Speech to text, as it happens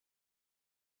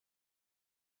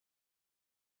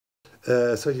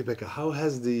So, Jibecke, how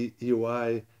has the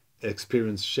EY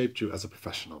experience shaped you as a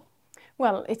professional?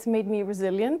 Well, it's made me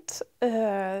resilient.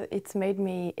 It's made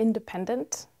me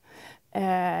independent.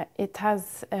 It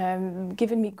has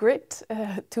given me grit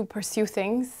to pursue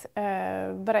things.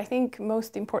 But I think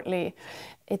most importantly,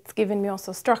 it's given me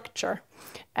also structure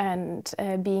and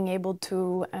being able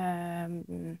to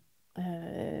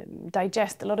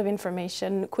digest a lot of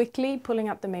information quickly, pulling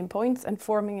out the main points and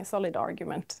forming a solid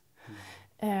argument.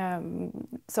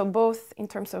 So both in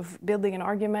terms of building an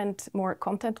argument more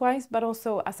content-wise, but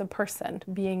also as a person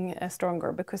being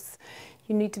stronger, because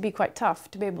you need to be quite tough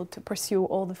to be able to pursue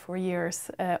all the 4 years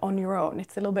on your own.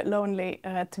 It's a little bit lonely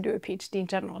to do a PhD in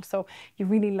general, so you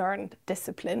really learn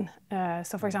discipline.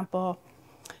 So for example,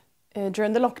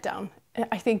 during the lockdown,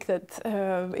 I think that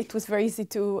it was very easy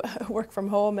to work from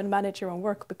home and manage your own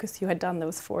work because you had done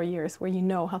those 4 years where you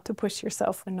know how to push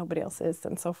yourself when nobody else is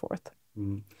and so forth.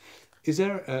 Mm. Is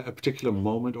there a particular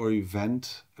moment or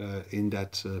event in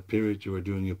that period you were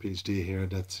doing your PhD here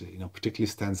that particularly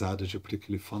stands out, that you're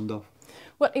particularly fond of?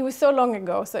 Well, it was so long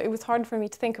ago, so it was hard for me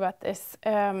to think about this.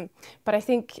 But I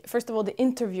think, first of all, the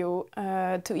interview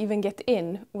to even get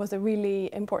in was a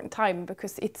really important time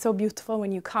because it's so beautiful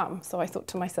when you come. So I thought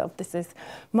to myself, this is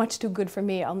much too good for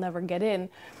me, I'll never get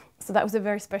in. So that was a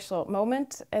very special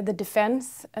moment. The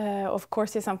defense, of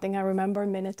course, is something I remember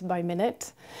minute by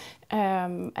minute.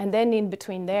 And then in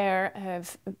between there,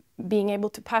 being able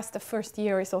to pass the first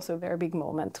year is also a very big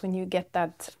moment when you get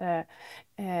that,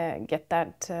 when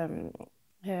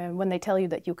they tell you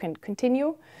that you can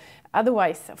continue.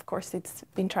 Otherwise, of course, it's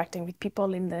interacting with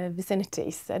people in the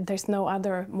vicinities. There's no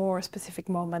other more specific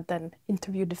moment than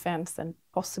interview defense and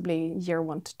possibly year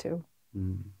 1 to 2.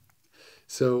 Mm.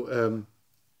 So,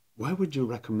 why would you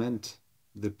recommend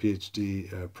the PhD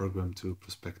program to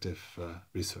prospective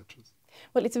researchers?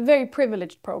 Well, it's a very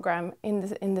privileged program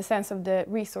in the sense of the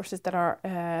resources that are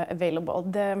available.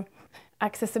 The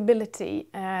accessibility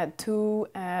to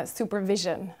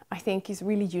supervision, I think, is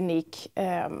really unique.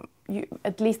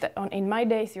 At least in my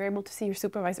days, you're able to see your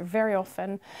supervisor very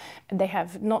often. They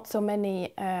have not so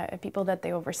many people that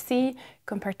they oversee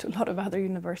compared to a lot of other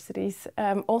universities.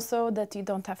 Also, that you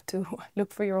don't have to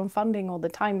look for your own funding all the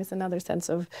time is another sense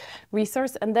of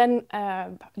resource. And then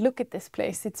look at this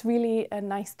place. It's really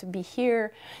nice to be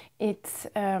here. It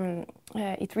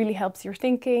really helps your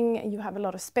thinking. You have a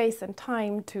lot of space and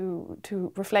time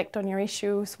to reflect on your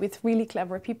issues with really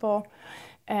clever people.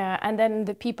 And then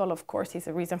the people, of course, is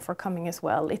a reason for coming as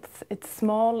well. It's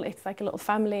small, it's like a little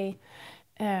family,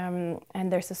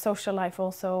 and there's a social life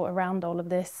also around all of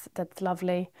this that's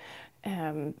lovely.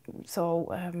 So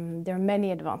there are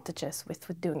many advantages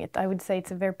with doing it. I would say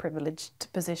it's a very privileged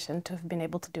position to have been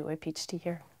able to do a PhD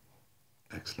here.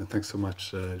 Excellent. Thanks so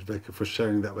much, Jibecke, for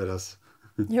sharing that with us.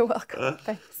 You're welcome.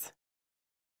 Thanks.